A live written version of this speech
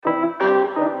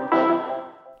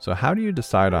So how do you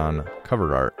decide on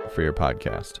cover art for your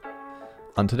podcast?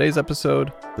 On today's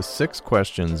episode, the 6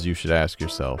 questions you should ask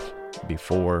yourself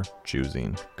before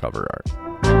choosing cover art.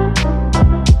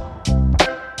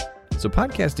 So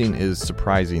podcasting is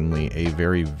surprisingly a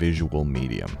very visual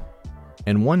medium.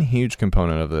 And one huge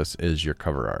component of this is your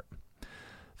cover art.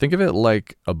 Think of it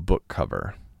like a book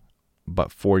cover,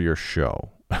 but for your show.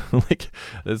 Like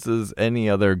this is any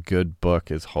other good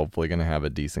book is hopefully going to have a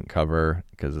decent cover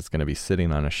because it's going to be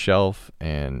sitting on a shelf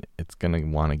and it's going to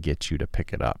want to get you to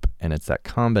pick it up. And it's that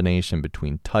combination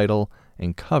between title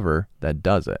and cover that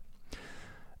does it.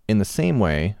 In the same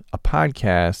way, a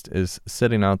podcast is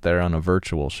sitting out there on a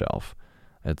virtual shelf.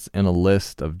 It's in a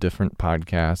list of different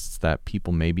podcasts that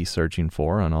people may be searching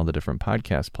for on all the different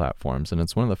podcast platforms. And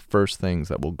it's one of the first things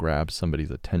that will grab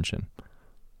somebody's attention.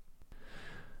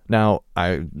 Now,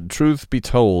 truth be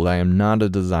told, I am not a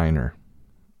designer,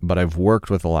 but I've worked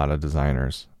with a lot of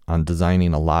designers on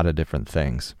designing a lot of different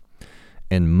things,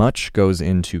 and much goes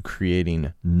into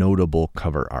creating notable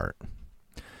cover art.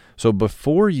 So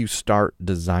before you start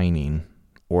designing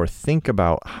or think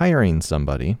about hiring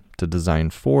somebody to design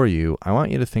for you, I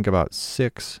want you to think about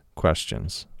 6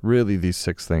 questions. Really, these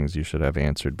 6 things you should have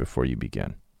answered before you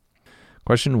begin.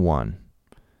 Question 1.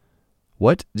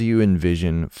 What do you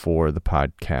envision for the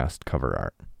podcast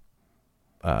cover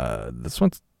art? This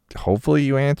one's, hopefully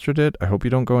you answered it. I hope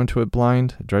you don't go into it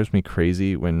blind. It drives me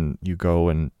crazy when you go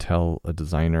and tell a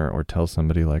designer or tell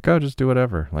somebody like, oh, just do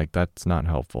whatever. Like, that's not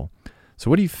helpful.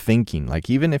 So what are you thinking? Like,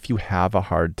 even if you have a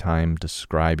hard time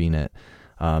describing it,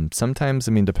 sometimes,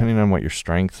 depending on what your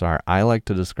strengths are, I like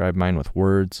to describe mine with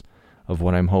words of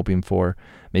what I'm hoping for.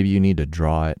 Maybe you need to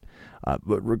draw it.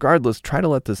 But regardless, try to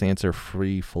let this answer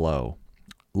free flow.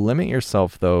 Limit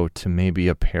yourself, though, to maybe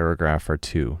a paragraph or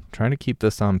 2. Try to keep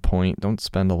this on point. Don't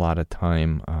spend a lot of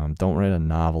time. Don't write a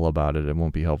novel about it. It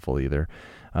won't be helpful either.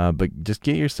 But just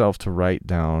get yourself to write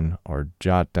down or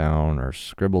jot down or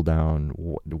scribble down,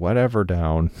 whatever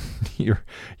down, your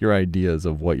ideas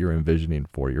of what you're envisioning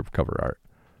for your cover art.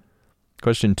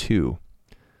 Question 2.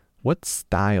 What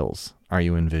styles are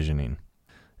you envisioning?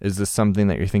 Is this something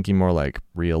that you're thinking more like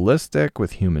realistic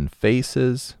with human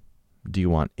faces? Do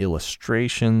you want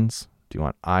illustrations? Do you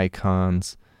want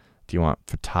icons? Do you want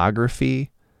photography?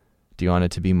 Do you want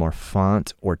it to be more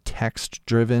font or text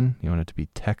driven? You want it to be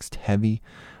text heavy?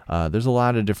 There's a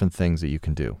lot of different things that you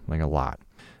can do, like a lot.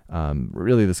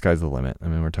 Really, the sky's the limit.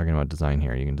 We're talking about design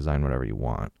here. You can design whatever you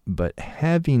want. But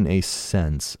having a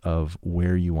sense of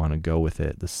where you want to go with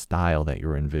it, the style that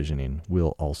you're envisioning,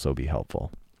 will also be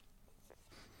helpful.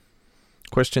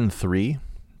 Question 3.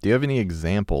 Do you have any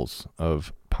examples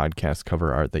of podcast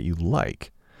cover art that you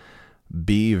like?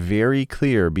 Be very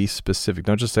clear, be specific.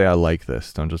 Don't just say, I like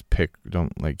this. Don't just pick,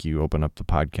 you open up the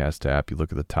podcast app, you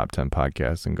look at the top 10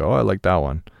 podcasts and go, oh, I like that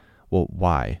one. Well,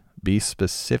 why? Be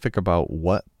specific about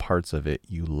what parts of it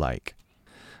you like.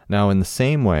 Now, in the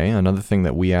same way, another thing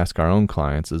that we ask our own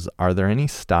clients is, are there any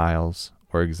styles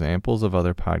or examples of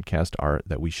other podcast art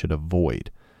that we should avoid?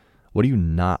 What do you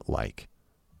not like?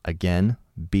 Again,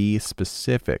 be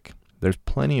specific. There's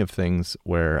plenty of things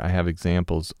where I have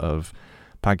examples of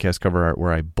podcast cover art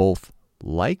where I both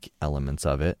like elements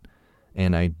of it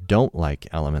and I don't like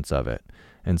elements of it.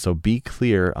 And so be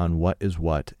clear on what is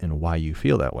what and why you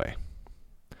feel that way.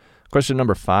 Question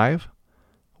number 5,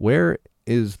 where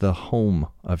is the home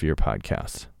of your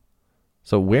podcast?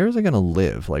 So where is it going to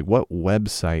live? Like, what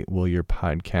website will your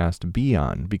podcast be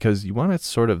on? Because you want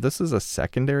to this is a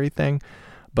secondary thing,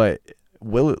 but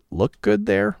will it look good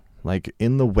there? Like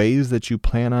in the ways that you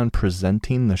plan on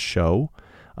presenting the show,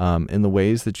 in the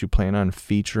ways that you plan on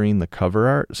featuring the cover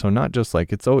art. So not just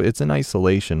like it's in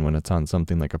isolation when it's on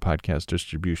something like a podcast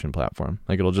distribution platform.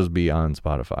 Like it'll just be on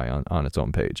Spotify on its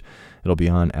own page. It'll be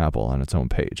on Apple on its own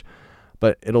page.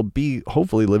 But it'll be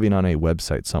hopefully living on a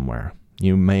website somewhere.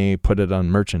 You may put it on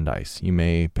merchandise. You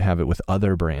may have it with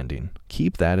other branding.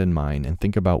 Keep that in mind and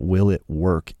think about, will it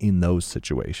work in those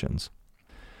situations?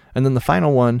 And then the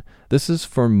final one, this is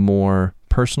for more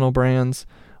personal brands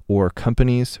or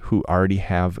companies who already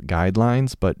have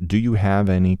guidelines, but do you have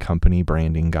any company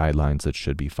branding guidelines that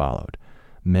should be followed?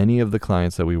 Many of the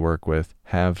clients that we work with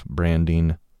have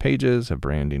branding pages, have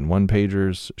branding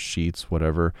one-pagers, sheets,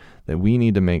 whatever, that we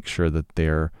need to make sure that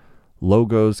their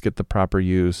logos get the proper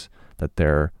use, that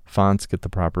their fonts get the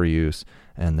proper use,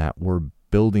 and that we're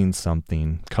building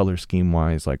something color scheme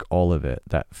wise, like all of it,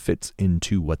 that fits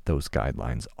into what those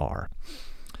guidelines are.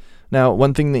 Now,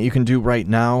 one thing that you can do right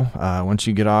now, once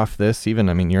you get off this, you're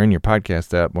in your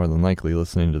podcast app more than likely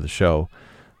listening to the show,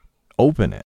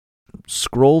 open it.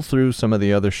 Scroll through some of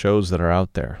the other shows that are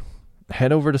out there.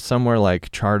 Head over to somewhere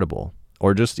like Chartable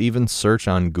or just even search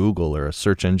on Google or a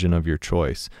search engine of your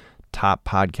choice, top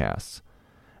podcasts,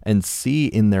 and see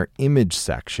in their image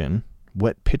section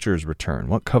what pictures return,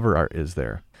 what cover art is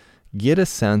there. Get a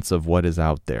sense of what is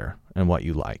out there and what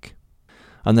you like.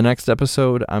 On the next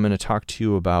episode, I'm going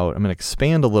to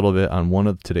expand a little bit on one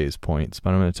of today's points,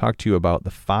 but I'm going to talk to you about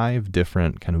the 5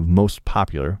 different kind of most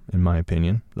popular, in my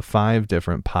opinion, the 5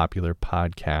 different popular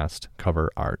podcast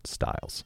cover art styles.